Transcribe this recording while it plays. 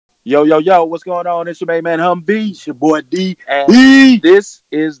Yo, yo, yo, what's going on? It's your main man Humvee. It's your boy D. And this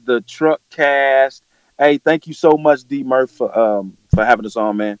is the Truck Cast. Hey, thank you so much, D Murph, for having us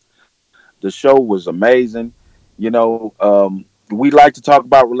on, man. The show was amazing. We like to talk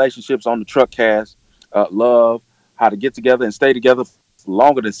about relationships on the Truck Cast, love, how to get together and stay together for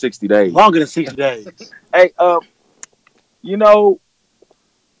longer than 60 days. Longer than 60 days. Hey, you know,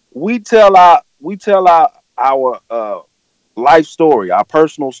 we tell our life story, our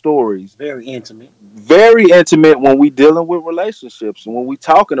personal stories, Very intimate. very intimate when we dealing with relationships and when we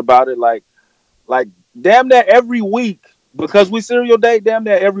talking about it like damn near every week because we serial date damn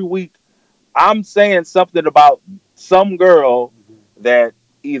near every week. I'm saying something about some girl that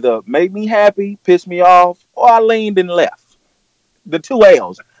either made me happy, pissed me off, or I leaned and left. The two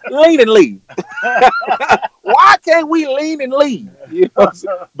L's. Lean and leave. Why can't we lean and leave?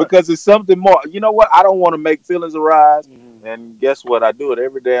 Because it's something more. You know what? I don't want to make feelings arise. And guess what? I do it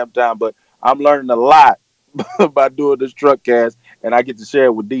every damn time. But I'm learning a lot by doing this truck cast. And I get to share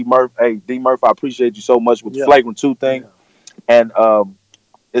it with D Murph. Hey, D Murph, I appreciate you so much with the Yeah. Flagrant 2 thing. Yeah. And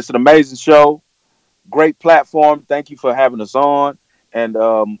it's an amazing show. Great platform. Thank you for having us on. And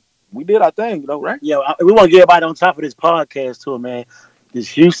we did our thing, right? Yeah, we want to get everybody on top of this podcast tour, man. This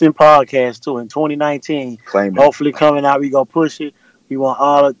Houston podcast tour in 2019. Claim it. Hopefully coming out, we gonna push it. We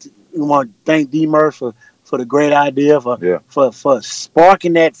want to thank D Murph for the great idea Yeah. for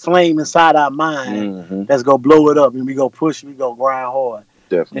sparking that flame inside our mind. Hmm. That's gonna blow it up, and we go push. We go grind hard.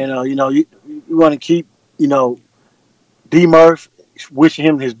 Definitely. And you want to keep D Murph, wishing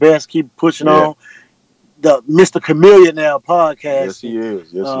him his best. Keep pushing Yeah. on. The Mr. Chameleon now podcast. Yes, he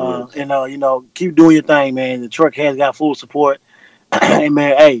is. Yes, he is. And keep doing your thing, man. The truck has got full support. And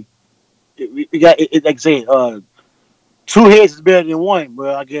man, hey, we got it, like I said, two heads is better than one,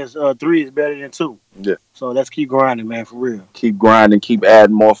 but I guess three is better than two. Yeah. So let's keep grinding, man, for real. Keep grinding, keep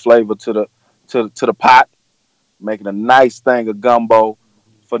adding more flavor to the pot, making a nice thing of gumbo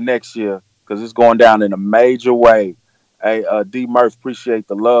for next year because it's going down in a major way. Hey, D Murph, appreciate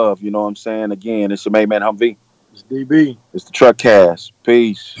the love. You know what I'm saying? Again, it's your main man Humvee. It's DB. It's the Truck Cast.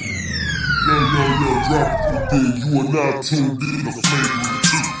 Peace. Yo, drop it big. You are now tuned in to Flagrant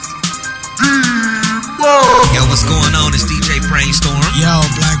 2. D-Murph! Yo, what's going on? It's DJ Brainstorm. Yo,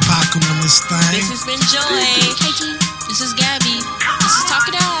 Black Pac on this thing. This has been Joy. Hey, T. This is Gabby. This is Talk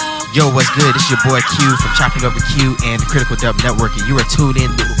It Out. Yo, what's good? It's your boy Q from Chopping Over Q and the Critical Dub Network, and you are tuned in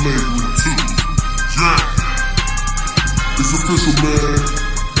to Flagrant 2. Yeah. It's official, man.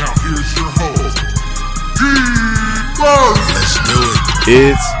 Now here's your host, D-Murph! Let's do it.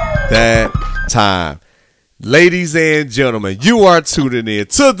 It's that time. Ladies and gentlemen, you are tuning in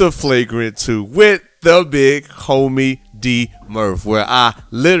to the Flagrant 2 with the big homie D Murph, where I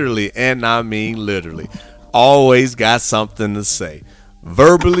literally, and I mean literally, always got something to say,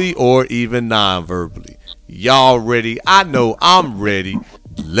 verbally or even non-verbally. Y'all ready? I know I'm ready.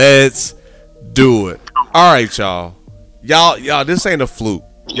 Let's do it. All right, y'all. Y'all, this ain't a fluke.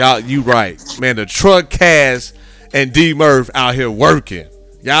 Y'all, you right. Man, the Truck Cast and D Murph out here working.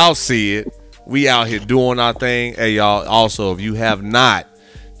 Y'all see it. We out here doing our thing. Hey, y'all, also, if you have not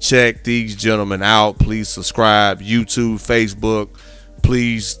checked these gentlemen out, please subscribe. YouTube, Facebook.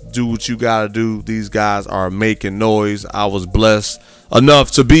 Please do what you got to do. These guys are making noise. I was blessed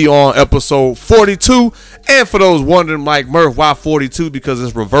enough to be on episode 42. And for those wondering, like, Murph, why 42? Because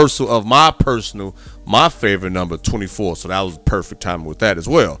it's reversal of my favorite number, 24. So that was perfect timing with that as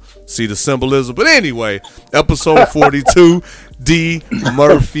well. See the symbolism. But anyway, episode 42, D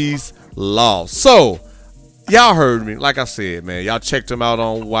Murphy's Law. So, y'all heard me. Like I said, man, y'all checked them out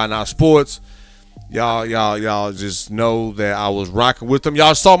on Why Not Sports. Y'all just know that I was rocking with them.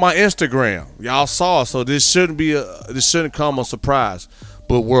 Y'all saw my Instagram. Y'all saw. So this shouldn't come a surprise.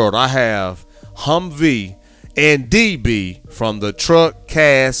 But world, I have Humvee and DB from the Truck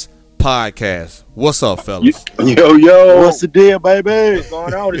Cast podcast. What's up, fellas? Yo. What's the deal, baby? What's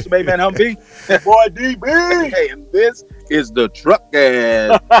going on? It's your main man Humvee. Boy, DB. Hey, and this is the Truck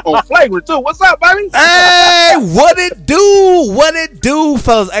Cast on Flagrant 2. What's up, baby? Hey, what it do,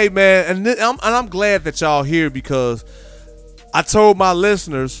 fellas? Hey, man, I'm glad that y'all here because I told my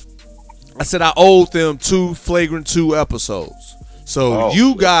listeners, I said I owed them 2 Flagrant 2 episodes. So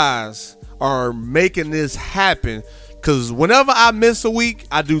you guys are making this happen because whenever I miss a week,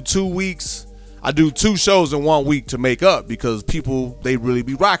 I do 2 weeks. I do 2 shows in 1 week to make up because people, they really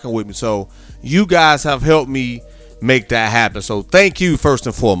be rocking with me. So you guys have helped me make that happen. So thank you first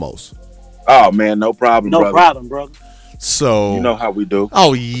and foremost. Oh, man, no problem, brother. No problem, brother. So You know how we do.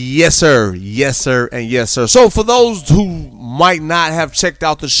 oh, yes, sir. Yes, sir. And yes, sir. So for those who might not have checked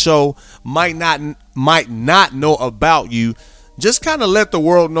out the show, might not know about you, just kind of let the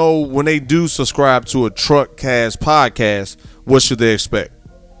world know when they do subscribe to a Truckcast podcast, what should they expect?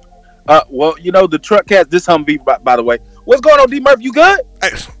 Well, you know, the Truckcast, this Humvee, by the way. What's going on, D Murph? You good?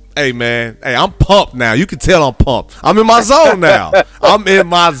 Hey, man. Hey, I'm pumped now. You can tell I'm pumped. I'm in my zone now. I'm in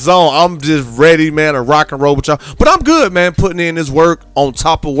my zone. I'm just ready, man, to rock and roll with y'all. But I'm good, man, putting in this work on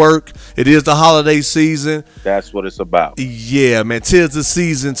top of work. It is the holiday season. That's what it's about. Yeah, man. 'Tis the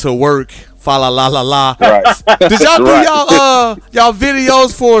season to work. Fa la la la la. Right. Did y'all do Right. y'all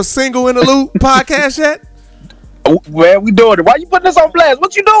videos for Single in the Loop podcast yet? Man, we doing it. Why you putting this on blast?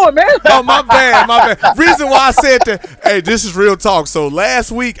 What you doing, man? Oh, my bad. Reason why I said that, hey, this is real talk. So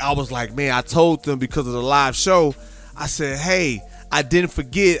last week, I was like, man, I told them because of the live show, I said, hey, I didn't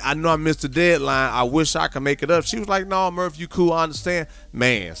forget. I know I missed the deadline. I wish I could make it up. She was like, no, Murph, you cool. I understand.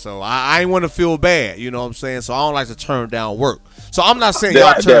 Man, so I ain't want to feel bad. You know what I'm saying? So I don't like to turn down work. So I'm not saying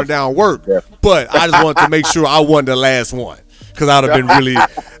y'all turn down work, but I just wanted to make sure I wasn't the last one. Because I would have been really,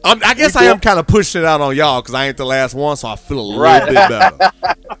 I guess I am kind of pushing it out on y'all because I ain't the last one, so I feel a little bit better.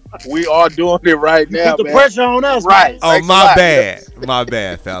 We are doing it right now, Put the man. pressure on us, Right. man. Oh, Thanks a my lot.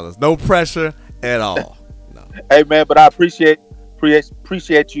 bad, fellas. No pressure at all. No. Hey, man, but I appreciate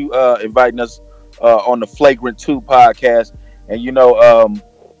you inviting us on the Flagrant 2 podcast. And, you know,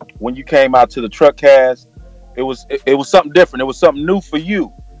 when you came out to the Truckcast, it was something different. It was something new for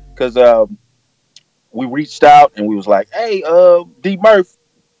you because we reached out and we was like, hey, D Murph,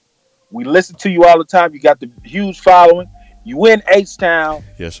 we listen to you all the time. You got the huge following. You in H-Town.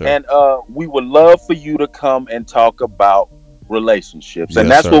 Yes, sir. And we would love for you to come and talk about relationships. And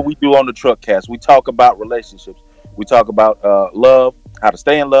Yes, that's sir. what we do on the Truckcast. We talk about relationships. We talk about love, how to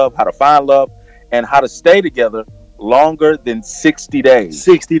stay in love, how to find love, and how to stay together longer than 60 days.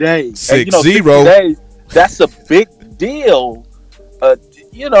 60 days. And, you know, 60. 60 days, that's a big deal,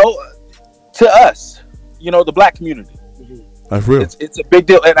 you know, to us, you know, the black community. That's real. It's a big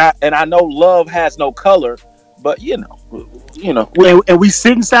deal. And I know love has no color, but you know. And we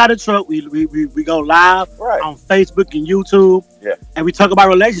sit inside the truck. We go live Right. on Facebook and YouTube. Yeah. And we talk about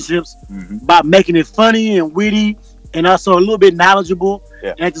relationships Mhm. by making it funny and witty and also a little bit knowledgeable.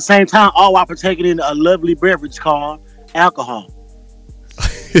 Yeah. And at the same time, all while partaking in a lovely beverage called alcohol.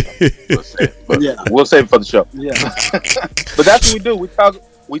 We'll save it for- Yeah. We'll save it for the show. Yeah. But that's what we do.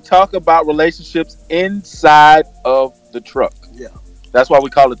 We talk about relationships inside of the truck. Yeah. That's why we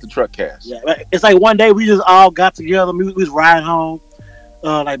call it the Truckcast. Yeah. It's like one day we just all got together. We was riding home.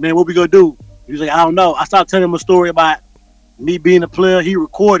 Like, man, what we gonna do? He was like, I don't know. I started telling him a story about me being a player. He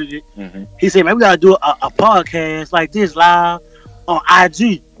recorded it. Mhm. He said, man, we gotta do a podcast like this live on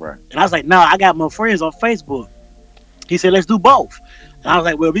IG. Right. And I was like, no, I got my friends on Facebook. He said, let's do both. And I was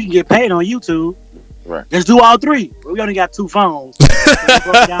like, well, we can get paid on YouTube. Right. Let's do all three. We only got 2 phones. So we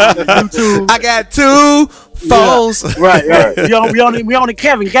broke down to YouTube. I got 2 phones. Right. We only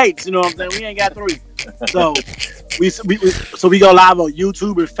Kevin Gates, you know what I'm saying? We ain't got 3. So we go live on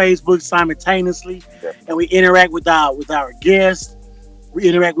YouTube and Facebook simultaneously, and we interact with our guests. We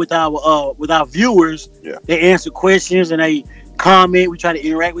interact with our viewers. Yeah. They answer questions and they comment. We try to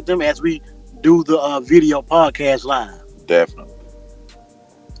interact with them as we do the video podcast live. Definitely.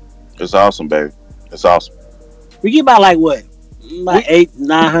 It's awesome, baby. It's awesome. We get about like what, like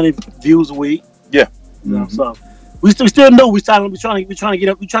 800-900 views a week. Yeah. You know, so we still know we trying to get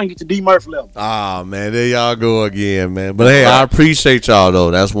up. We trying to get to D Murph level. Ah, man, there y'all go again, man. But hey, I appreciate y'all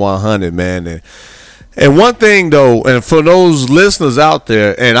though. That's 100, man. And one thing though, and for those listeners out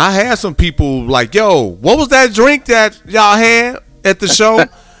there, and I had some people like, yo, what was that drink that y'all had at the show?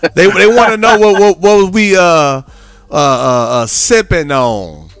 they want to know what was we sipping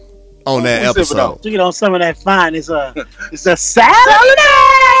on that What we sipping episode. Drinking on some of that fine. It's a salad.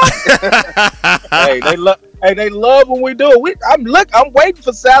 Hey, they love when we do it. I'm waiting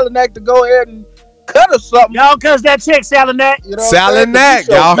for Salinak to go ahead and cut us something. Y'all cuss that check, Salinak. You know what I'm saying? Salinak,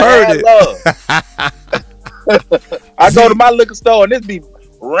 Show y'all heard mad love. I go to my liquor store and this be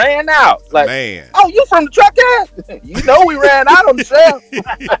ran out. Like, Man, oh, you from the Truckcast? You know we ran out on the shelf.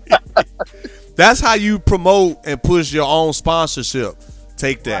 that's how you promote and push your own sponsorship.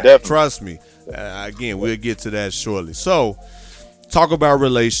 Take that. Definitely. Trust me. Again, we'll get to that shortly. So, talk about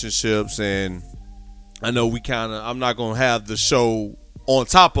relationships, and I know I'm not going to have the show on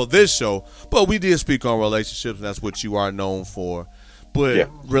top of this show, but we did speak on relationships, and that's what you are known for. But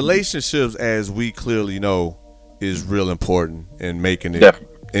relationships, as we clearly know, is real important in making it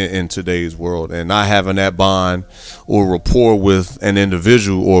in today's world. And not having that bond or rapport with an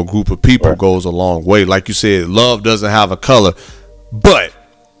individual or a group of people goes a long way. Like you said, love doesn't have a color, but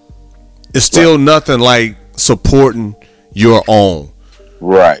it's still nothing like supporting your own.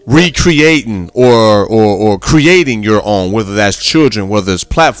 Right. recreating or creating your own, whether that's children, whether it's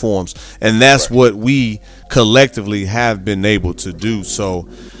platforms, and that's what we collectively have been able to do. So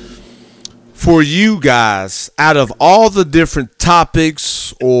for you guys, out of all the different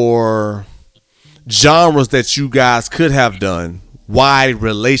topics or genres that you guys could have done, why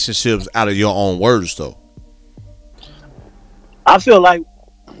relationships out of your own words though? I feel like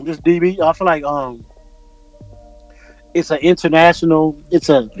this DB. I feel like it's an international. It's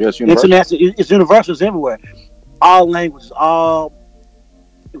a international. It's universal. It's everywhere. All languages, all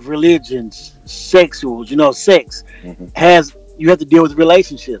religions, sexuals. Sex has. You have to deal with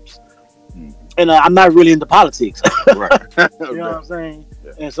relationships. And I'm not really into politics. Right. You know what I'm saying?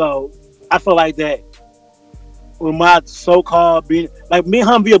 Yeah. And so I feel like that with my so-called being, like me and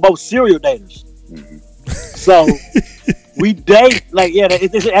Humvee are both serial daters. So we date, like,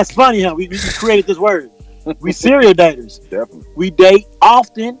 that's funny, huh? We created this word. We serial daters. Definitely. We date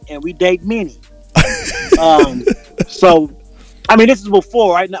often and we date many. So, I mean, this is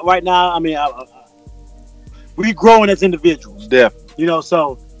before, right now, I mean, we growing as individuals. Definitely.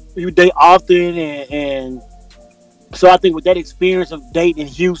 So you date often, and so I think with that experience of dating in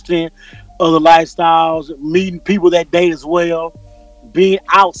Houston, other lifestyles, meeting people that date as well, being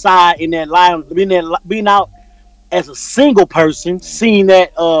outside in that line, being out as a single person, seeing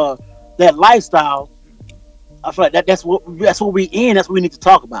that that lifestyle, I feel like that's what we in. That's what we need to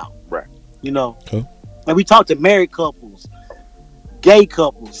talk about. Right. Okay. And we talk to married couples, gay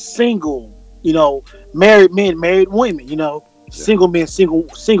couples, single, married men, married women, single men, single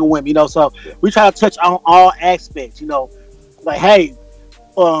women, so we try to touch on all aspects, like, hey,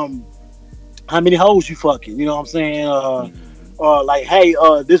 how many hoes you fucking, you know what I'm saying? Or like, hey,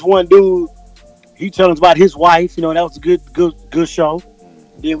 this one dude, he telling us about his wife, that was a good show.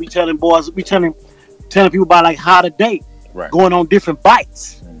 Then we telling people about like how to date, going on different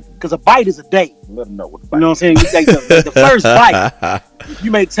bites, because a bite is a date. Let them know what the bite. You know what I'm saying? You take the first bite,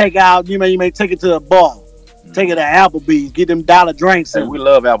 you may take out, you may take it to a bar. Take it to Applebee's, get them dollar drinks. Hey, we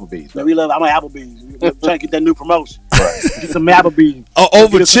love Applebee's. Yeah, I'm at Applebee's. We're trying to get that new promotion. Right. Get some Applebee's.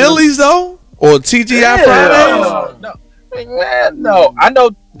 Over Chili's though, or TGI Fridays? No, man, no. I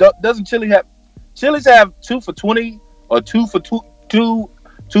know. Doesn't Chili's have 2 for $20 or 2 for $22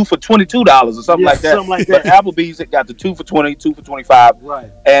 or something like that? Something like that. But Applebee's it got the 2 for $20, 2 for $25.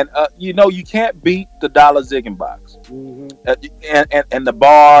 Right. And you can't beat the dollar Ziggin box. And the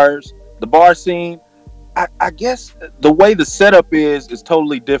bars, the bar scene. I guess the way the setup is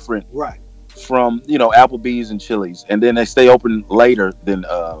totally different, right, from Applebee's and Chili's, and then they stay open later than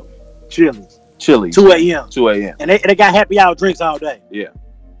Chili's 2 a.m. and they got happy hour drinks all day. Yeah,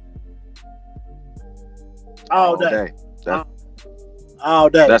 all day. All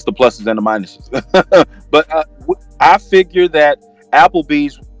day. That's the pluses and the minuses. But I figure that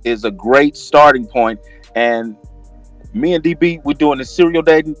Applebee's is a great starting point, and me and DB, we're doing the serial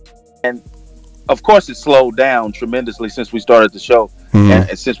dating, and of course, it slowed down tremendously since we started the show, and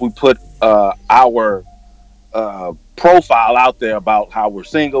since we put our profile out there about how we're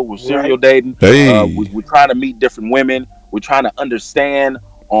single, we're serial dating. Hey. We're trying to meet different women. We're trying to understand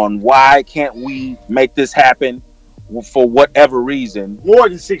on why can't we make this happen for whatever reason. More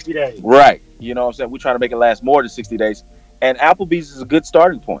than 60 days. Right. You know what I'm saying? We're trying to make it last more than 60 days. And Applebee's is a good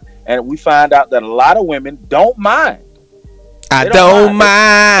starting point. And we find out that a lot of women don't mind. I don't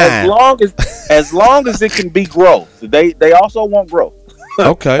mind. As long as it can be growth. They also want growth.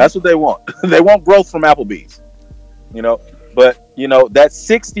 Okay. That's what they want. They want growth from Applebee's. But that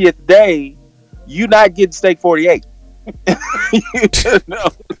 60th day, you not getting steak 48.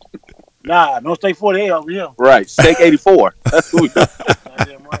 Nah, no steak 48 over here. Right. Steak 84. That's what we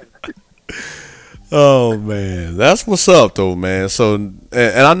Oh man, that's what's up though, man. So, and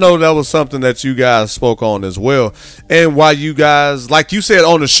I know that was something that you guys spoke on as well. And while you guys, like you said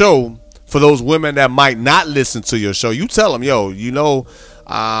on the show, for those women that might not listen to your show, you tell them,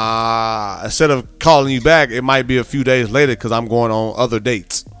 instead of calling you back, it might be a few days later because I'm going on other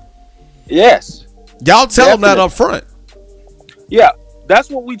dates. Yes. Y'all tell them that up front. Yeah, that's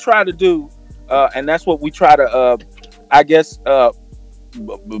what we try to do, and that's what we try to,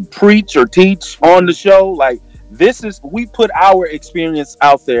 preach or teach on the show. Like, we put our experience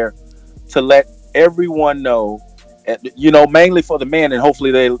out there to let everyone know, mainly for the men, and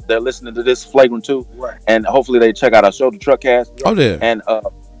hopefully they're listening to this Flagrant 2, right, and hopefully they check out our show, the Truckcast. Oh, yeah. And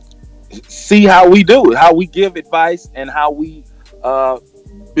see how we do it, how we give advice, and how we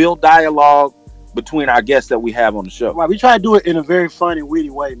build dialogue between our guests that we have on the show. Right, we try to do it in a very fun and witty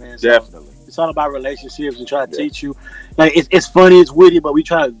way, man. So definitely. It's all about relationships and try to teach you. Like, it's funny, it's witty, but we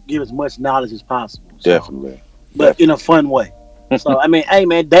try to give as much knowledge as possible. So. Definitely. But in a fun way. So I mean, hey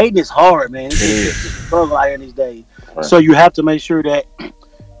man, dating is hard, man. It's just a struggle out here these days. Right. So you have to make sure that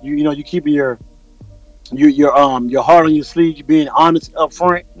you keep your heart on your sleeve. You being honest up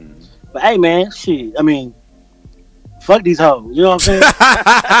front. Mhm. But hey man, shit. I mean, fuck these hoes. You know what I'm saying?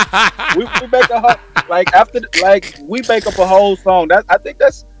 we make a like after like we make up a whole song. That I think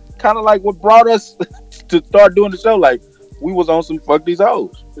that's kind of like what brought us to start doing the show. Like we was on some fuck these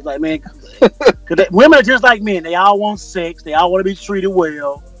hoes. It's like, man, cause women are just like men. They all want sex. They all want to be treated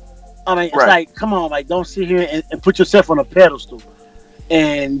well. I mean, it's Right. like, come on, like, don't sit here and put yourself on a pedestal.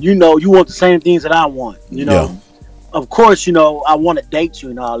 And you want the same things that I want. Of course, I want to date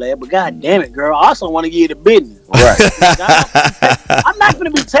you and all that. But god damn it, girl, I also want to give you the business. Right. I'm not gonna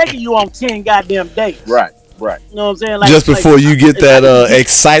be taking you on 10 goddamn dates. Right. You know what I'm saying? Like, Just before you get it's that like-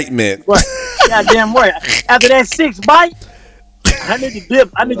 excitement. Right. Goddamn right. After that 6 bite, I need to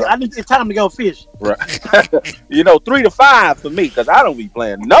dip. I need. It's time to go fish. Right. 3 to 5 for me because I don't be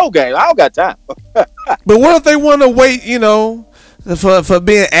playing no game. I don't got time. But what if they want to wait, for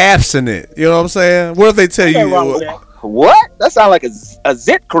being abstinent? You know what I'm saying? What if they tell Ain't wrong with you? that. What? That sounds like a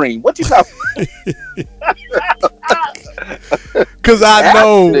zit cream. What you talking? Because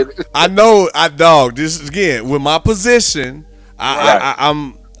I know, dog. This is again with my position.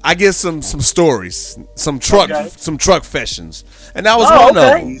 I get some stories, some truck fashions, and that was one of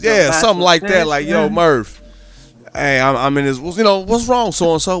them. Yeah, something like that. Like, yo, Murph, hey, I'm in this. What's wrong?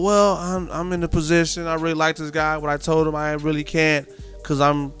 So and so. Well, I'm in the position. I really like this guy. What I told him, I really can't because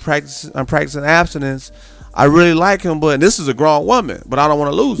I'm practicing abstinence. I really like him, but this is a grown woman, but I don't want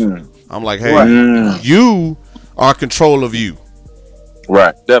to lose her. I'm like, hey, you are control of you.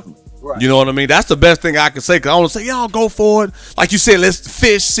 Right. Definitely. You know what I mean? That's the best thing I can say. Cause I want to say, y'all go for it. Like you said, let's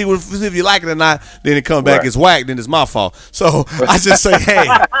fish, see if you like it or not. Then it come back, it's whack. Then it's my fault. So I just say,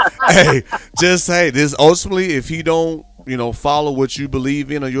 hey, this ultimately, if you don't, follow what you believe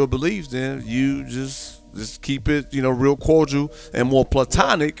in or your beliefs, then you just keep it, real cordial and more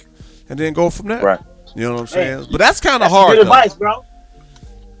platonic, and then go from there. Right. You know what I'm saying? But that's kind of hard. Good advice, bro.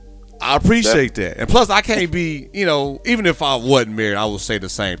 I appreciate that. And plus, I can't be, even if I wasn't married, I would say the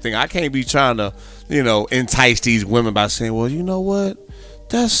same thing. I can't be trying to, entice these women by saying, well, you know what?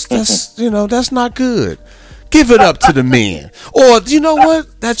 That's not good. Give it up to the men. Or, you know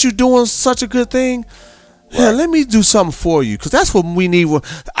what? That you're doing such a good thing. Yeah, let me do something for you. Because that's what we need.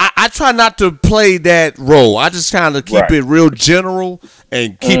 I try not to play that role. I just kind of keep it real general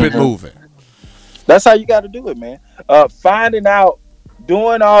and keep it moving. That's how you got to do it, man. Finding out.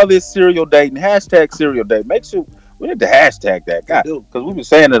 Doing all this serial dating, hashtag serial date. Make sure we need to hashtag that, guy, because we've been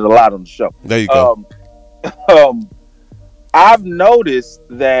saying it a lot on the show. There you go. I've noticed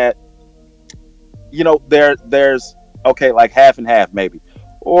that there's like half and half maybe,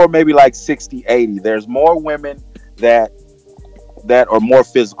 or maybe like 60-80. There's more women that are more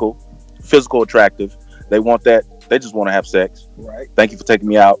physical attractive. They want that. They just want to have sex. Right. Thank you for taking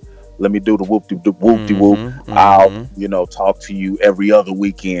me out. Let me do the whoop-de-whoop. I'll, talk to you every other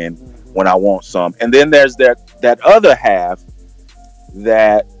weekend when I want some. And then there's that other half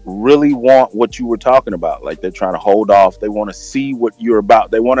that really want what you were talking about. Like they're trying to hold off. They want to see what you're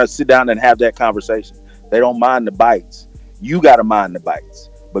about. They want to sit down and have that conversation. They don't mind the bites. You got to mind the bites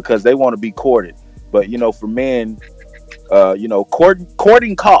because they want to be courted. But, for men,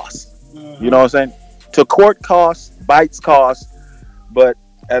 courting costs. You know what I'm saying? To court costs, bites costs. But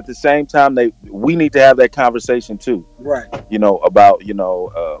at the same time, we need to have that conversation too. Right. About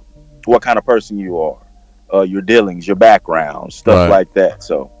what kind of person you are, your dealings, your background, stuff like that.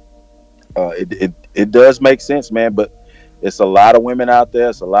 So it does make sense, man. But it's a lot of women out there.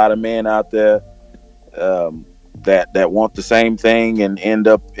 It's a lot of men out there that want the same thing and end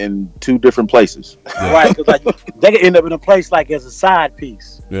up in two different places. Right. Because they can end up in a place like as a side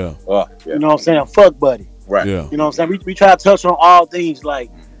piece. Yeah. You know what I'm saying? A fuck buddy. Right. Yeah. You know what I'm saying? We try to touch on all things like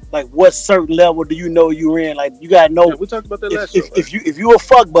what certain level do you know you're in? Like you gotta know. Yeah, we talked about that last show. If you a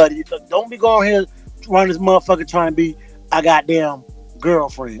fuck buddy, don't be going here running this motherfucker trying to be a goddamn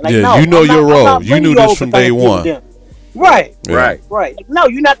girlfriend. Like, no, you know your role. You bringing knew this over from for day Thanksgiving one. dinner. Right. Yeah. Right. No,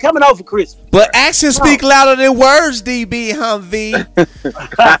 you're not coming over for Christmas. But actions speak louder than words, DB Humvee.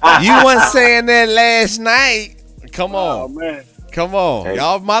 You weren't saying that last night. Come on. Oh man. Come on. Hey.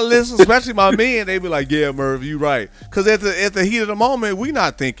 Y'all, my listeners, especially my men, they be like, yeah, Merv, you right. Because at the heat of the moment, we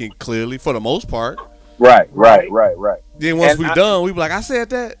not thinking clearly for the most part. Right. Then once And we done, we be like, I said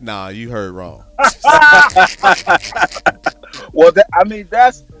that? Nah, you heard wrong. Well,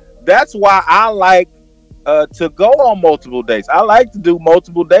 that's why I like to go on multiple dates. I like to do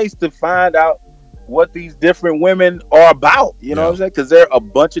multiple dates to find out what these different women are about. You know what I'm saying? Because there are a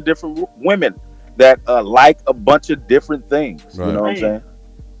bunch of different women that like a bunch of different things. Right. You know what I'm saying?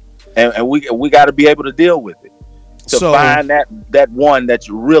 And we got to be able to deal with it to find that one that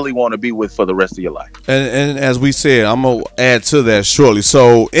you really want to be with for the rest of your life. And as we said, I'm gonna add to that shortly.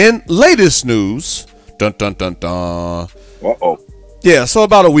 So in latest news, dun dun dun dun. Yeah, so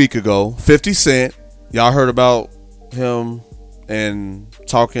about a week ago, 50 Cent, y'all heard about him and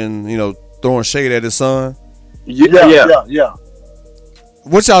talking, throwing shade at his son. Yeah.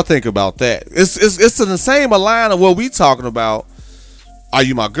 What y'all think about that? It's in the same line of what we talking about. Are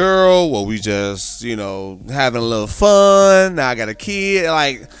you my girl? Well, we just, having a little fun. Now I got a kid.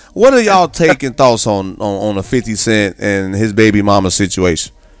 Like, what are y'all taking thoughts on the 50 Cent and his baby mama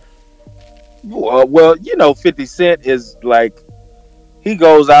situation? Well, 50 Cent is like, he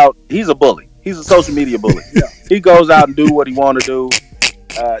goes out. He's a bully. He's a social media bully. He goes out and do what he want to do.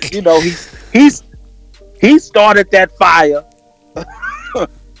 He started that fire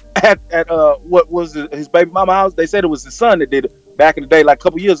at what was his baby mama house. They said it was his son that did it back in the day, like a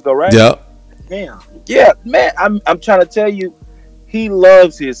couple years ago, right? Yeah. Yeah, man. I'm trying to tell you, he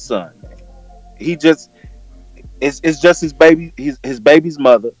loves his son. He just it's just his baby. His baby's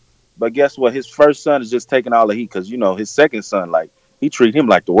mother. But guess what? His first son is just taking all the heat because his second son, like, he treat him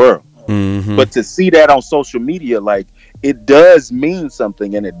like the world. Mm-hmm. But to see that on social media, like, it does mean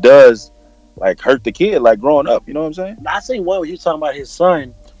something, and it does like hurt the kid, like growing up. You know what I'm saying? I seen one where he was talking about his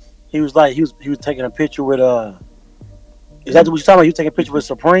son. He was like, he was taking a picture with Is that what you're talking about? You taking a picture with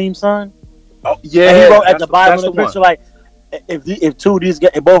Supreme, son? Oh yeah. And he wrote at the bottom of the picture, like, if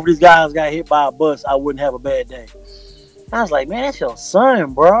both of these guys got hit by a bus, I wouldn't have a bad day. I was like, man, that's your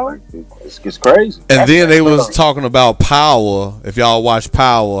son, bro. It's crazy. And then they was talking about Power. If y'all watch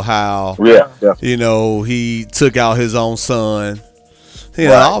Power, how he took out his own son.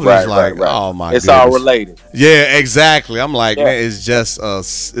 I was like, oh my god, it's all related. Yeah, exactly. I'm like, man, it's just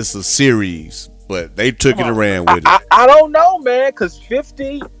it's a series, but they took it and ran with it. I don't know, man, because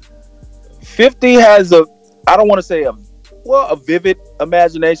 50 has I don't want to say a vivid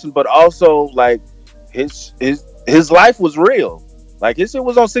imagination, but also like his life was real. Like, his shit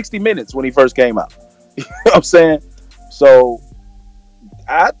was on 60 Minutes when he first came out. You know what I'm saying? So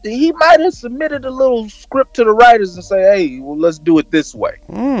he might have submitted a little script to the writers and say, hey, well, let's do it this way.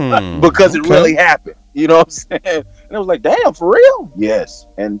 Because it really happened. You know what I'm saying? And it was like, damn, for real? Yes.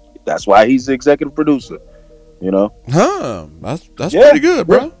 And that's why he's the executive producer. That's pretty good,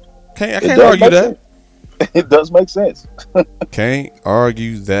 bro. I can't argue that. It does make sense. Can't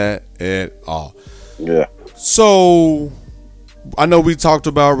argue that at all. Yeah. So I know we talked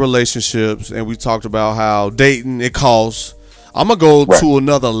about relationships and we talked about how dating, it costs. I'm gonna go to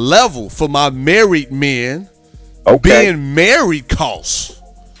another level for my married men. Okay. Being married costs.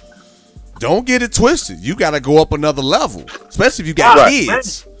 Don't get it twisted. You got to go up another level, especially if you got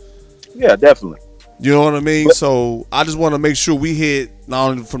kids. Yeah, definitely. You know what I mean? So I just want to make sure we hit not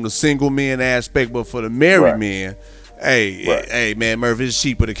only from the single men aspect, but for the married men. Hey, man, Murph, it's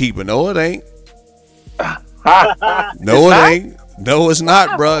cheaper to keep it. No, it ain't. No, it ain't. No, it's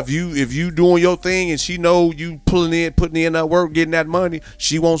not, bro. If you doing your thing and she know you putting in that work, getting that money,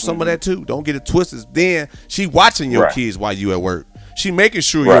 she wants some of that too. Don't get it twisted. Then she watching your kids while you at work. She making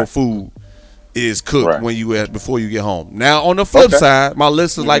sure your food is cooked when you before you get home. Now on the flip side, my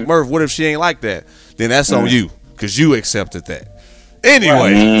listeners like, Murph, what if she ain't like that? Then that's on you because you accepted that.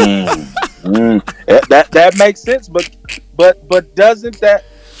 Anyway, that makes sense. But doesn't that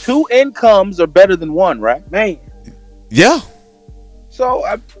 2 incomes are better than 1, right? Man. Yeah. So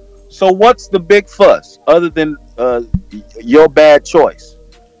what's the big fuss other than your bad choice?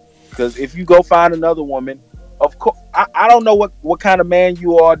 Because if you go find another woman, of course, I don't know what kind of man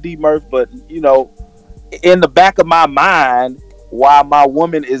you are, D Murph, but in the back of my mind, while my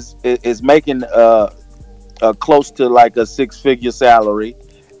woman is making close to like a 6-figure salary,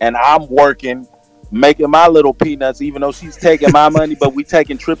 and I'm working, making my little peanuts, even though she's taking my money, but we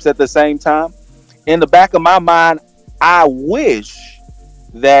taking trips at the same time. In the back of my mind, I wish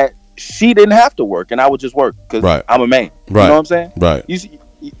that she didn't have to work and I would just work because I'm a man. Right. You know what I'm saying? Right.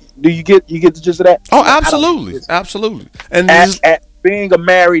 Do you get the gist of that? Oh, absolutely. Absolutely. And at being a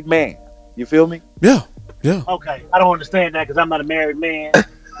married man, you feel me? Yeah. Yeah. Okay. I don't understand that because I'm not a married man.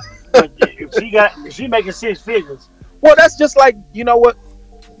 But if she making 6 figures. Well, that's just like, you know what?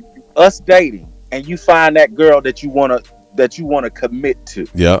 Us dating and you find that girl that you wanna commit to.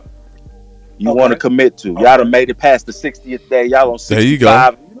 Yeah. You want to commit to. Y'all done made it past the 60th day. Y'all on 65. There you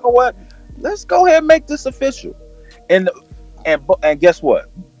go. You know what? Let's go ahead and make this official. And guess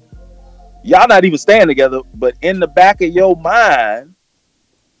what? Y'all not even staying together, but in the back of your mind,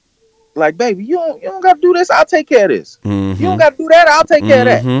 like, baby, you don't got to do this. I'll take care of this. Mm-hmm. You don't got to do that. I'll take care of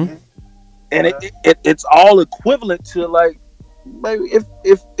that. and it's all equivalent to like, maybe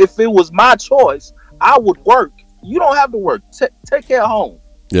if it was my choice, I would work. You don't have to work. Take care of home.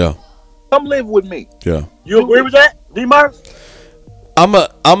 Yeah. Come live with me. Yeah. You agree with that, D Murph?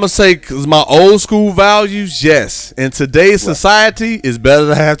 I'm say, cause my old school values, yes. In today's society, it's better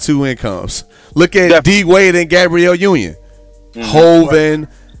to have two incomes. Look at D Wade and Gabrielle Union, Hove and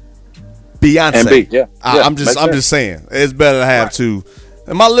Beyonce. And B, yeah. I'm just saying, it's better to have two.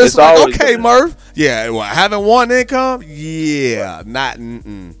 And my list, It's like, always okay, better. Murph, yeah, well, having one income, yeah, not.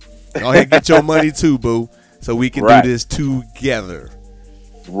 Go ahead and get your money too, boo, so we can Right. do this together.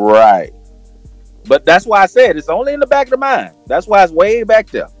 Right. But that's why I said it's only in the back of the mind. That's why it's way back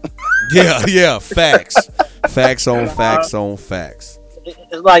there. Yeah, facts, facts on facts on facts.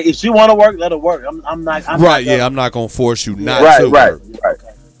 It's like if she want to work, let her work. I'm not. Right, yeah, I'm not gonna force you not Right, to right, work. right.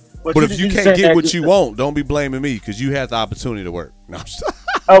 But if you can't get what you want, don't be blaming me because you had the opportunity to work. No, I'm just-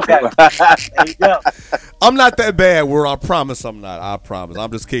 Okay. There you go. I'm not that bad, where I promise I'm not. I promise.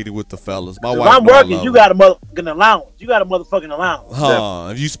 I'm just kidding with the fellas. My If wife. I'm know I working, love you her. got a motherfucking allowance. You got a motherfucking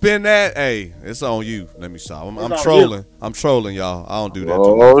allowance. If you spend that, hey, it's on you. Let me stop. I'm on trolling. I'm trolling, y'all. I don't do that.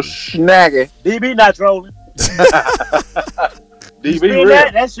 Oh, snaggy. DB not trolling. DB Spend real.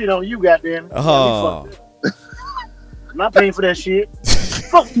 that shit on you, goddamn. Oh. I'm not paying for that shit.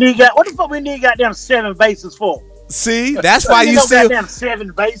 What the fuck we need goddamn 7 bases for? See, that's why you know still. goddamn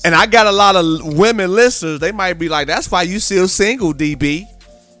 7 bases. And I got a lot of women listeners. They might be like, "That's why you still single, DB."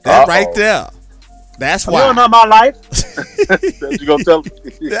 That right there. That's You why. don't know my life. You gonna tell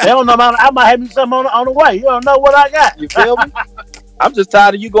They don't know my. I might have me something on the way. You don't know what I got. you feel me? I'm just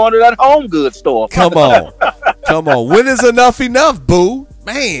tired of you going to that home goods store. Come on. Come on. When is enough, boo?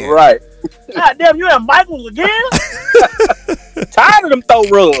 Man. Right. God damn, you at Michael's again? Tired of them throw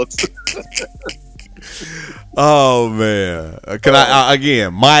rugs. Oh man. Can I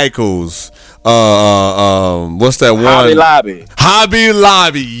again, Michaels. What's that one? Hobby Lobby. Hobby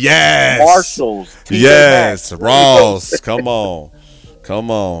Lobby. Yes. Marshalls. TJ Yes. Maxx. Ross. Come on.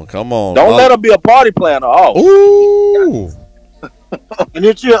 Come on. Come on. Don't let her be a party planner. Oh, Ooh. And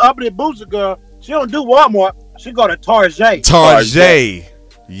if you're an uppity booster girl, she don't do Walmart. She go to Target. Tarjay.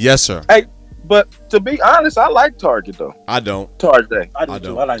 Yes, sir. but to be honest, I like Target though. I don't. Target. I do I too.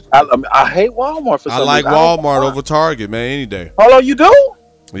 don't. I like. I hate Walmart for some I like reason. don't know Walmart why. over Target, man, any day. Hold on, you do?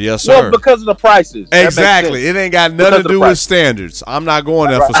 Yes, Well, sir. because of the prices. That makes Exactly. sense. It ain't got Because nothing of to the do with price. standards. I'm not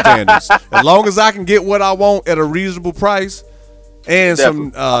going there for standards. As long as I can get what I want at a reasonable price and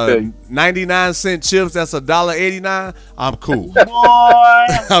some Definitely. I feel you. 99-cent chips that's $1.89, I'm cool. Boy,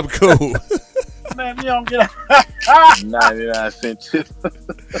 I'm cool. man, you don't get. 99 cent chip.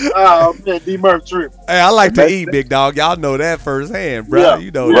 Oh man, D Murph trip. Hey, I like to Makes eat, sense. big dog. Y'all know that firsthand, bro. Yeah.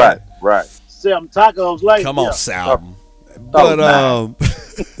 You know Right, that. right. Some tacos later. Come on, Yeah. Sal. But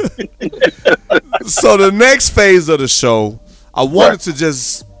so the next phase of the show, I wanted to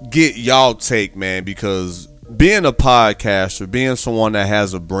just get y'all take, man, because being a podcaster, being someone that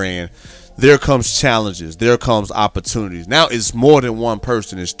has a brand, there comes challenges, there comes opportunities. Now it's more than one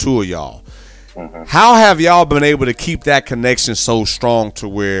person, it's two of y'all. How have y'all been able to keep that connection so strong to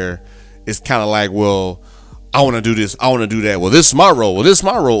where it's kind of like, well, I want to do this, I want to do that. Well, this is my role. Well, this is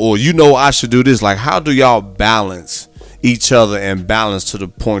my role. Or I should do this. Like, how do y'all balance each other and balance to the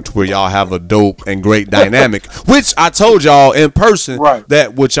point where y'all have a dope and great dynamic? Which I told y'all in person Right.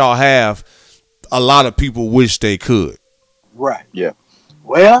 that what y'all have, a lot of people wish they could. Right. Yeah.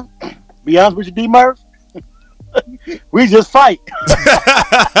 Well, be honest with you, D Murph. We just fight.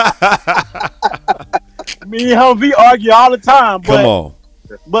 Me and Humvee argue all the time, Come on.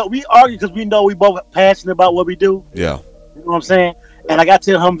 but we argue because we know we both passionate about what we do. Yeah. You know what I'm saying? And I got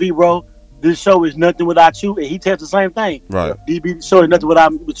to tell Humvee, bro, this show is nothing without you, and he tells the same thing. Right. DB, the show is nothing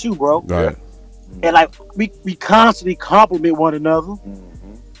with you, bro. Right. And like we constantly compliment one another,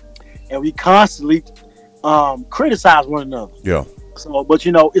 and we constantly criticize one another. Yeah. So, but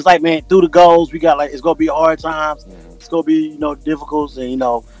it's like, man, through the goals, we got like, it's gonna be hard times. It's gonna be, difficult and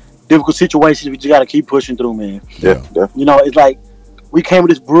difficult situations. We just gotta keep pushing through, man. Yeah. It's like we came with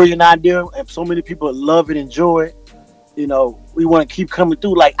this brilliant idea, and so many people love it, enjoy it. We want to keep coming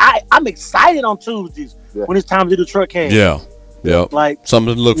through. Like I'm excited on Tuesdays when it's time to do the truck cast. Yeah. Yeah. Like,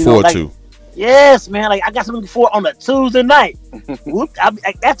 Something to look you know, forward like- to. yes, man. Like I got something for on a Tuesday night. Whoop,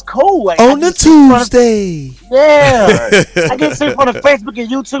 that's cool. Like, On I the get to sit in front of- Tuesday. Yeah. I get to sit in front of Facebook and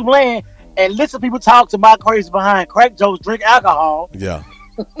YouTube land and listen to people talk to my crazy behind crack jokes, drink alcohol, Yeah.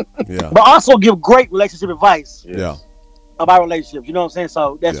 Yeah. but also give great relationship advice Yeah. about relationships. You know what I'm saying?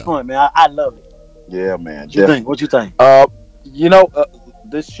 So that's Yeah. fun, man. I love it. Yeah, man. What you think? What you think?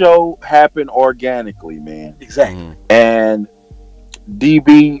 This show happened organically, man. Exactly. Mhm. And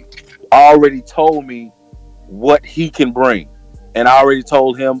DB, already told me what he can bring, and I already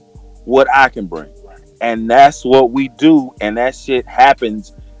told him what I can bring, and that's what we do, and that shit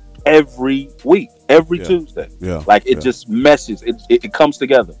happens every week, every Tuesday. Yeah, like it just meshes. It comes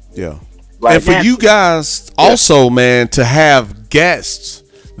together. Yeah. Like, and for you guys also, man, to have guests,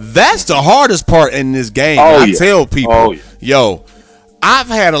 that's the hardest part in this game. I tell people, yo, I've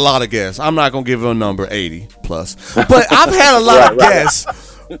had a lot of guests. I'm not going to give a number, 80 plus. But I've had a lot of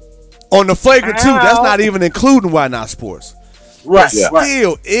guests on the Flagrant 2. That's not even including Why Not Sports. Right. But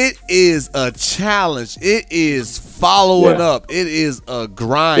still, it is a challenge. It is following up. It is a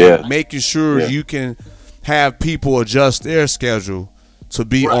grind, making sure you can have people adjust their schedule to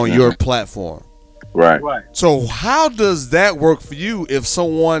be on your platform. Right. So how does that work for you if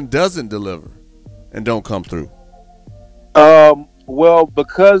someone doesn't deliver and don't come through? Well,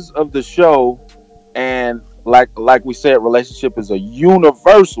 because of the show, and like we said, relationship is a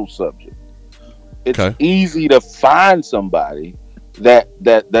universal subject. It's easy to find somebody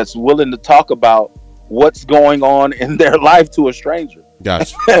that's willing to talk about what's going on in their life to a stranger.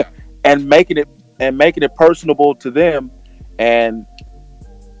 Gotcha. and making it personable to them, and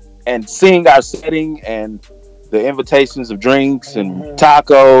seeing our setting and the invitations of drinks and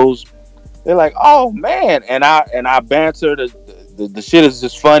tacos. They're like, oh man, and I banter. The shit is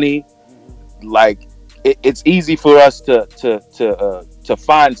just funny. Like it's easy for us to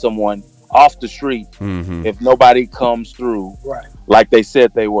find someone off the street if nobody comes through like they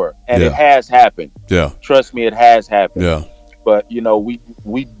said they were, and it has happened. Yeah, trust me, it has happened. Yeah, but you know, we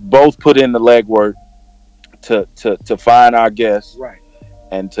both put in the legwork to find our guests,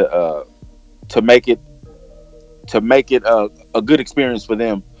 and to make it a good experience for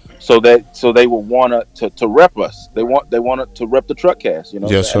them. So they will want to rep us. They want to rep the Truckcast, you know.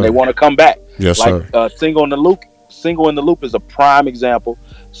 Yes, sir. And they want to come back. Yes, like, sir. Single in the Loop is a prime example.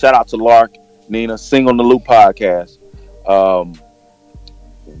 Shout out to Lark, Nina, Single in the Loop podcast.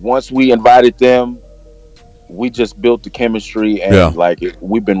 Once we invited them, we just built the chemistry, and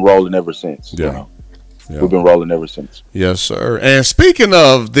we've been rolling ever since. Yeah. You know? We've been rolling ever since. Yes, sir. And speaking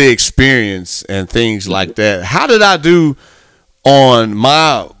of the experience and things like that, how did I do on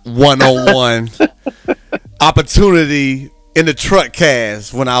my one-on-one opportunity in the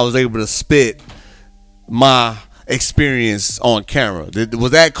Truckcast when I was able to spit my experience on camera?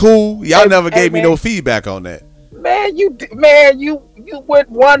 Was that cool? Y'all never gave me no feedback on that. Man, you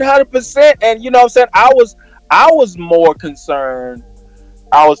went 100%, and you know what I'm saying? I was more concerned.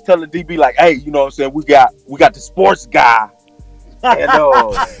 I was telling DB like, hey, you know what I'm saying? We got the sports guy, and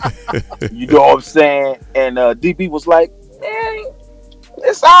you know what I'm saying? And DB was like, man,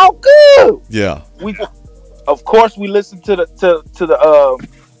 it's all good. Yeah. Of course, we listened to the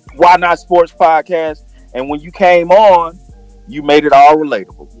Why Not Sports podcast, and when you came on, you made it all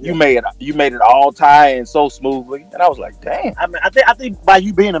relatable. Yeah. You made it all tie in so smoothly, and I was like, damn. I mean, I think by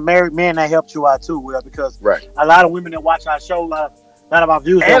you being a married man, that helped you out too, Will, because a lot of women that watch our show, a lot of our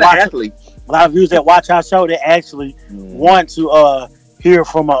viewers and a lot of viewers that watch our show, they actually want to hear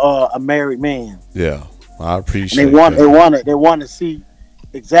from a married man. Yeah. I appreciate and they want to see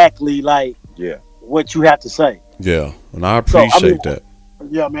exactly like what you have to say. Yeah, and I appreciate that.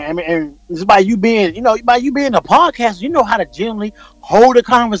 Yeah, man. I mean, and it's by you being a podcast. You know how to generally hold a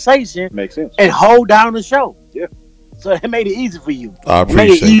conversation, makes sense, and hold down the show. Yeah. So it made it easy for you. I appreciate it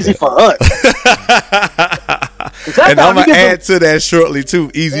made it easy for us. And I'm gonna add to that shortly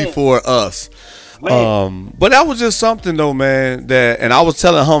too. Easy for us. But that was just something though, man, and I was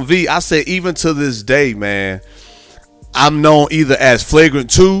telling Humvee, I said, even to this day, man, I'm known either as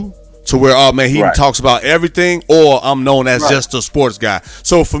Flagrant 2, to where, oh man, he talks about everything, or I'm known as just a sports guy.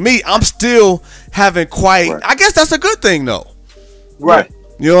 So for me, I'm still having I guess that's a good thing though. Right.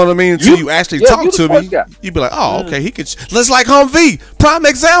 You know what I mean? Until you actually talk to me, you'd be like, oh, okay, he could. Let's like Humvee, prime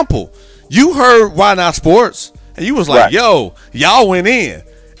example. You heard Why Not Sports, and you was like, yo, y'all went in.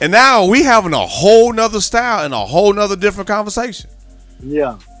 And now we having a whole nother style and a whole nother different conversation.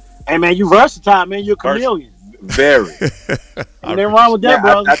 Yeah. Hey, man, you versatile, man. You're a chameleon. Very. Ain't wrong with that,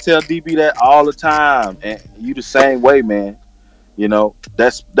 brother. I tell DB that all the time, and you the same way, man. You know,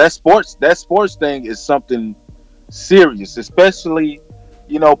 that sports thing is something serious, especially,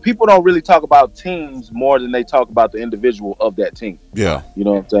 you know, people don't really talk about teams more than they talk about the individual of that team. Yeah. You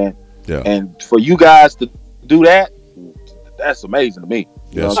know what I'm saying? Yeah. And for you guys to do that, that's amazing to me.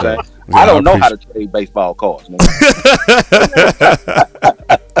 You know what I'm saying? Yeah, I don't know how to trade baseball cards, man.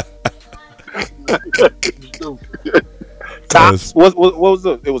 Tops. What was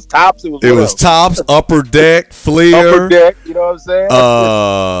it? It was Tops. It was Tops, Upper Deck, Fleer. Upper Deck, you know what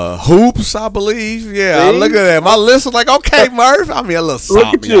I'm saying? Hoops, I believe. Yeah, I look at that. My list was like, okay, Murph. I mean, a little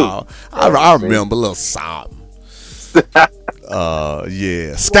something, y'all. I remember a little something.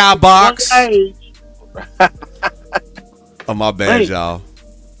 Yeah. Skybox. Oh, my bad, y'all.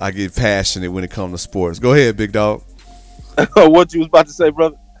 I get passionate when it comes to sports. Go ahead, big dog. What you was about to say,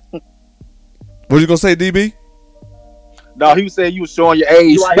 brother? What you gonna say, DB? No, he was saying you was showing your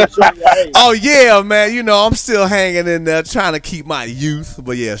age. Oh yeah, man. You know I'm still hanging in there, trying to keep my youth.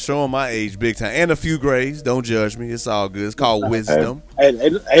 But yeah, showing my age big time, and a few grades. Don't judge me. It's all good. It's called wisdom. Hey,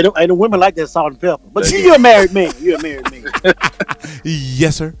 the women like that salt and pepper. But you're a married man. You're a married man.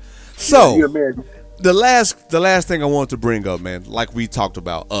 Yes, sir. So you're a married man. The last thing I want to bring up, man, like we talked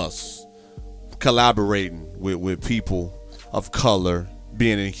about, us collaborating with people of color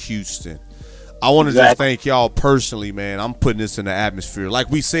being in Houston. I want to just thank y'all personally, man. I'm putting this in the atmosphere.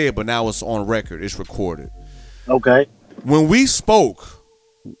 Like we said, but now it's on record. It's recorded. Okay. When we spoke,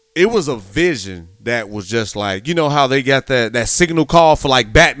 it was a vision that was just like, you know how they got that signal call for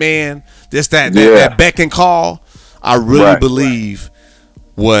like Batman, that beck and call. I really believe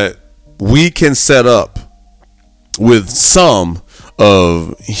what we can set up with some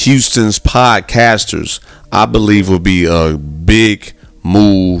of Houston's podcasters, I believe will be a big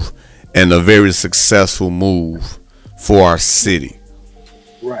move and a very successful move for our city.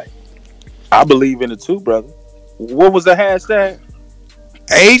 Right. I believe in it too, brother. What was the hashtag?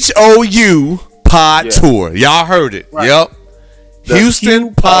 HOU Pod Tour. Y'all heard it. Right. Yep. The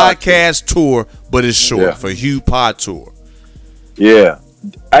Houston Podcast Tour, but it's short for HOU Pod Tour. Yeah.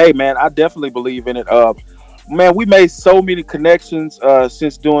 Hey, man, I definitely believe in it. Man, we made so many connections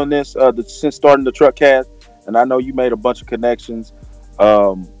since doing this, since starting the Truckcast, and I know you made a bunch of connections.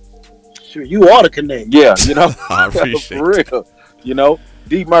 Sure, you ought to connect. Yeah, you know, I appreciate for real. You know,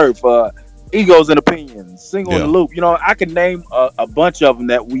 D Murph, Egos and Opinions, Single in the Loop. You know, I can name a bunch of them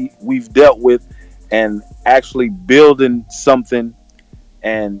that we've dealt with, and actually building something,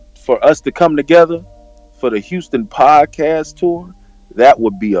 and for us to come together for the Houston Podcast Tour, that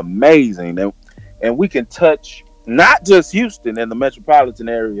would be amazing. And we can touch not just Houston and the metropolitan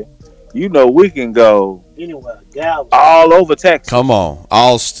area. You know, we can go anywhere, all over Texas. Come on,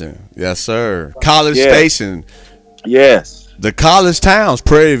 Austin, yes sir. College Station, yes. The college towns,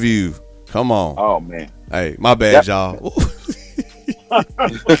 Prairie View. Come on. Oh man. Hey, my bad, y'all.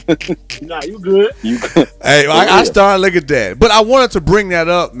 Nah, you good. Hey, I started looking at that, but I wanted to bring that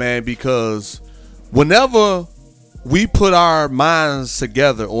up, man, because whenever we put our minds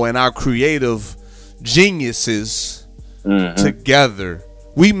together, or in our creative geniuses together,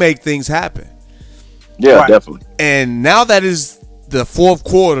 we make things happen. Yeah, definitely. And now that is the fourth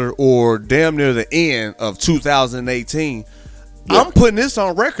quarter, or damn near the end of 2018, I'm putting this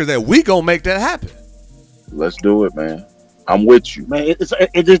on record that we gonna make that happen. Let's do it, man. I'm with you, man.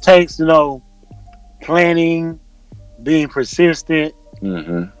 It just takes, you know, planning, being persistent,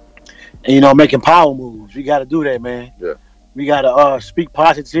 and you know, making power moves. We got to do that, man. Yeah, we got to speak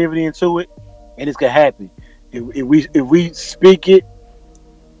positivity into it, and it's gonna happen. If we speak it,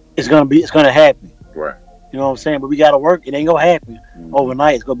 it's gonna happen. Right. You know what I'm saying? But we gotta work. It ain't gonna happen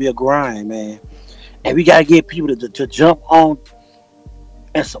overnight. It's gonna be a grind, man. And we gotta get people to jump on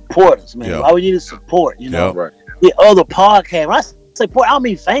and support us, man. All we need is support. You know, right. Get other podcasts. When I say support, I don't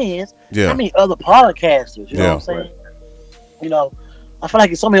mean fans. I mean other podcasters. You know what I'm saying? Right. You know, I feel like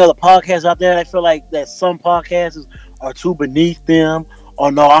there's so many other podcasts out there. I feel like that some podcasters are too beneath them,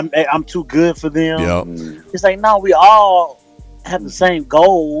 or no, I'm too good for them. It's like, no, we all have the same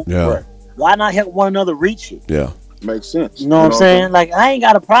goal. Right. Why not help one another reach it? Yeah, makes sense. You know what I'm saying? Like, I ain't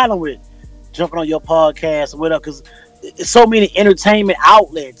got a problem with jumping on your podcast or whatever, because it's so many entertainment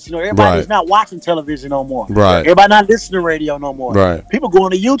outlets. You know, everybody's not watching television no more. Right. Everybody not listening to radio no more. Right. People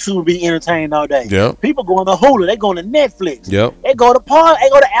going to YouTube to be entertained all day. Yep. People going to Hulu. They going to Netflix. Yep. They go to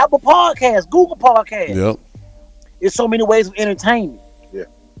Apple Podcasts, Google Podcasts. Yep. There's so many ways of entertainment. Yeah.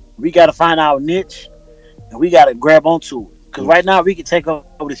 We got to find our niche, and we got to grab onto it. Because right now we can take over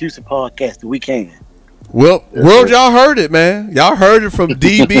this Houston podcast if we can. Well, world, y'all heard it, man. Y'all heard it from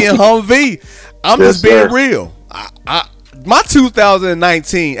DB and Humvee. I'm just being real. My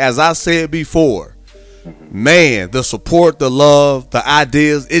 2019, as I said before, man, the support, the love, the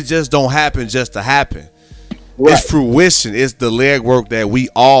ideas, it just don't happen just to happen. Right. It's fruition. It's the legwork that we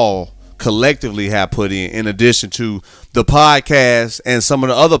all collectively have put in addition to the podcast and some of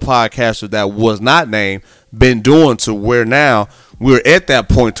the other podcasters that was not named been doing, to where now we're at that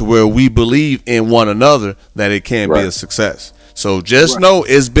point to where we believe in one another that it can be a success. So just know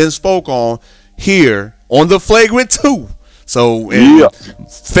it's been spoke on here on the Flagrant 2. So in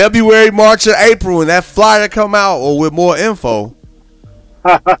February, March, or April, when that flyer come out or with more info,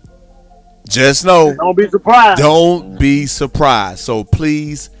 just know. Don't be surprised. Don't be surprised. So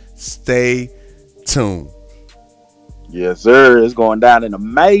please stay tuned. Yes, sir. It's going down in a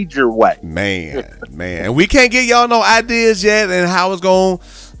major way. Man. And we can't get y'all no ideas yet and how it's going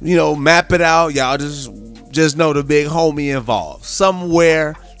to, map it out. Y'all just know the big homie involved.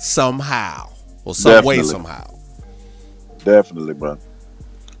 Somewhere, somehow. Or some way, somehow. Definitely, bro.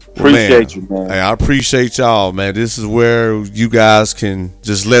 Appreciate you, man. Hey, I appreciate y'all, man. This is where you guys can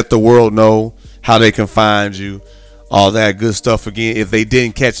just let the world know how they can find you. All that good stuff again. If they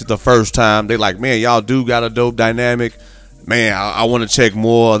didn't catch it the first time, they like, man, y'all do got a dope dynamic. Man, I want to check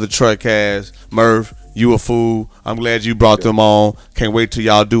more of the Truckcast. Murph, you a fool. I'm glad you brought them on. Can't wait till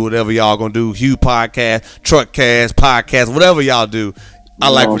y'all do whatever y'all gonna do. Hugh Podcast, Truckcast, Podcast, whatever y'all do. I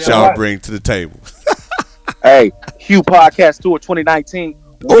like what y'all bring to the table. Hey, Hugh Podcast Tour 2019.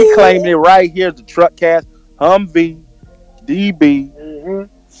 We claiming it right here. The Truckcast, Humvee, DB,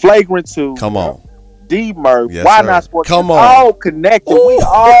 Flagrant 2. Come on. D-Murph, Yes, Why sir. Not Sports? Come It's on. all connected. We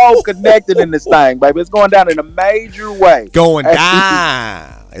all connected in this thing, baby. It's going down in a major way. Going Hey,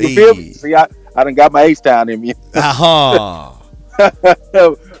 down. You feel me? See, I done got my H-Town in me. Uh-huh.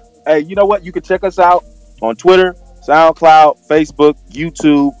 Hey, you know what? You can check us out on Twitter, SoundCloud, Facebook,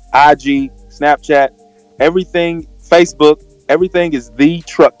 YouTube, IG, Snapchat, everything, Facebook. Everything is The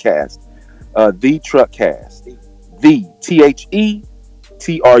Truckcast. The Truckcast. The TheTruckcast.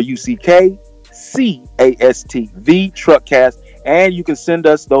 The Truckcast. And you can send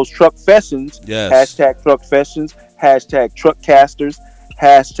us those Truckfessions. Yes. Hashtag Truckfessions. Hashtag Truckcasters.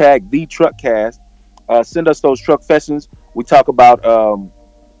 Hashtag The Truckcast. Send us those Truckfessions. We talk about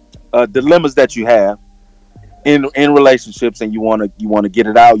dilemmas that you have in relationships, and you want to get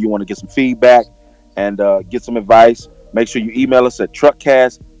it out. You want to get some feedback and get some advice. Make sure you email us at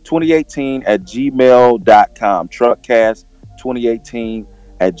truckcast2018@gmail.com.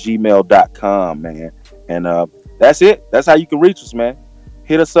 Truckcast2018@gmail.com, man. And that's it. That's how you can reach us, man.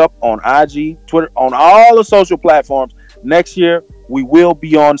 Hit us up on IG, Twitter, on all the social platforms. Next year, we will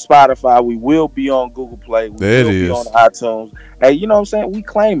be on Spotify. We will be on Google Play. We will be on iTunes. Hey, you know what I'm saying? We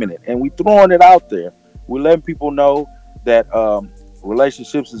claiming it, and we throwing it out there. We're letting people know that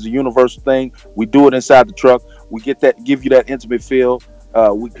relationships is a universal thing. We do it inside the truck. We give you that intimate feel.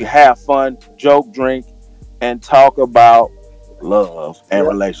 We can have fun, joke, drink, and talk about love and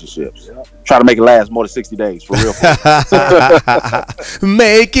relationships. Try to make it last more than 60 days, for real.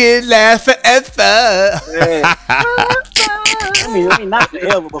 Make it last forever. I mean, not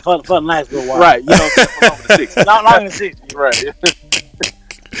forever, but for the nice little while. Right, you know, for longer than 60. Not longer than 60. Right. You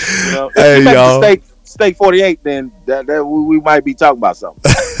know, Hey, if you y'all. make steak 48, then that we might be talking about something.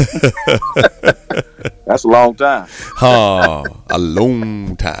 That's a long time. A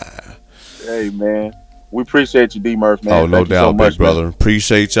long time. Hey, man. We appreciate you, D-Murph, man. Oh, no Thank you doubt, so much, big brother.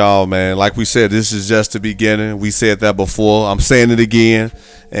 Appreciate y'all, man. Like we said, this is just the beginning. We said that before. I'm saying it again.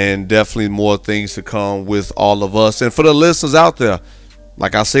 And definitely more things to come with all of us. And for the listeners out there,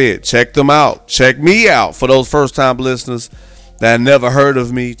 like I said, check them out. Check me out. For those first-time listeners that never heard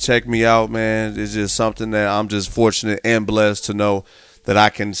of me, check me out, man. It's just something that I'm just fortunate and blessed to know that I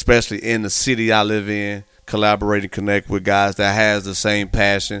can, especially in the city I live in, collaborate and connect with guys that has the same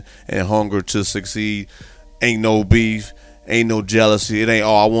passion and hunger to succeed. Ain't no beef, ain't no jealousy. It ain't,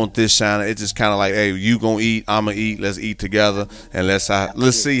 I want this shine. It's just kind of like, hey, you gonna eat, I'm gonna eat. Let's eat together, and let's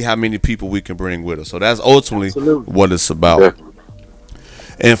see how many people we can bring with us. So that's ultimately what it's about.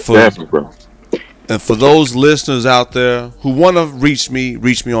 Definitely. And for those listeners out there who want to reach me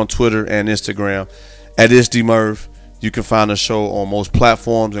on Twitter and Instagram at IsDMurph. You can find the show on most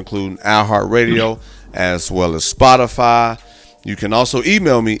platforms, including iHeartRadio, as well as Spotify. You can also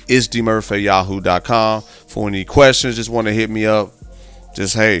email me, isdmurph@yahoo.com. For any questions, just want to hit me up.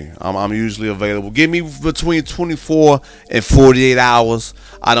 Just, hey, I'm usually available. Give me between 24 and 48 hours.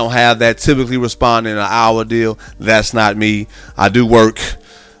 I don't have that typically respond in an hour deal. That's not me. I do work.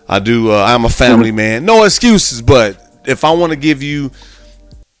 I'm a family man. No excuses, but if I want to give you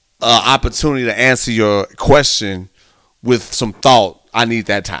an opportunity to answer your question with some thought, I need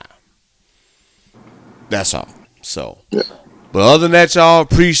that time. That's all. So, but other than that, y'all,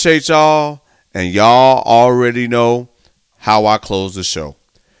 appreciate y'all. And y'all already know how I close the show.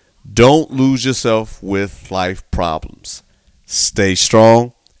 Don't lose yourself with life problems. Stay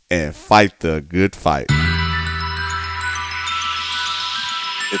strong and fight the good fight.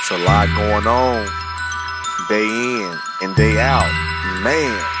 It's a lot going on. Day in and day out.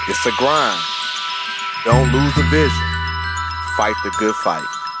 Man, it's a grind. Don't lose the vision. Fight the good fight.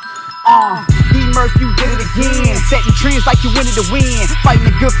 D-Murph, you did it again. Setting trends like you wanted to win. Fighting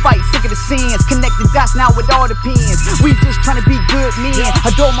a good fight, sick of the sins. Connecting dots now with all the pins. We just trying to be good men.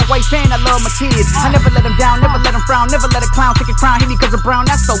 Adore my wife and I love my kids. I never let them down, never let them frown. Never let a clown take a crown. Hit me cause I'm brown,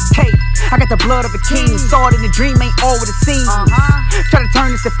 that's okay. I got the blood of a king. Saw it in the dream, ain't all what it seems. Try to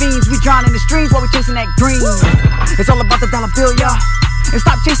turn us to fiends. We drown in the streams while we chasing that green. It's all about the dollar bill, y'all. And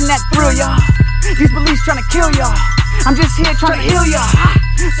stop chasing that thrill, y'all. These police trying to kill y'all. I'm just here trying to heal y'all.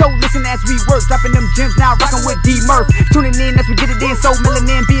 So listen as we work, dropping them gems now, rocking with D-Murph. Tuning in as we get it in, so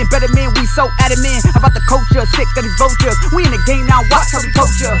melanin, being better men, we so adamant about the culture, sick of these vultures. We in the game now, watch how we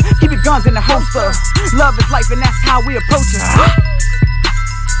coach ya. Keep your guns in the holster. Love is life and that's how we approach it.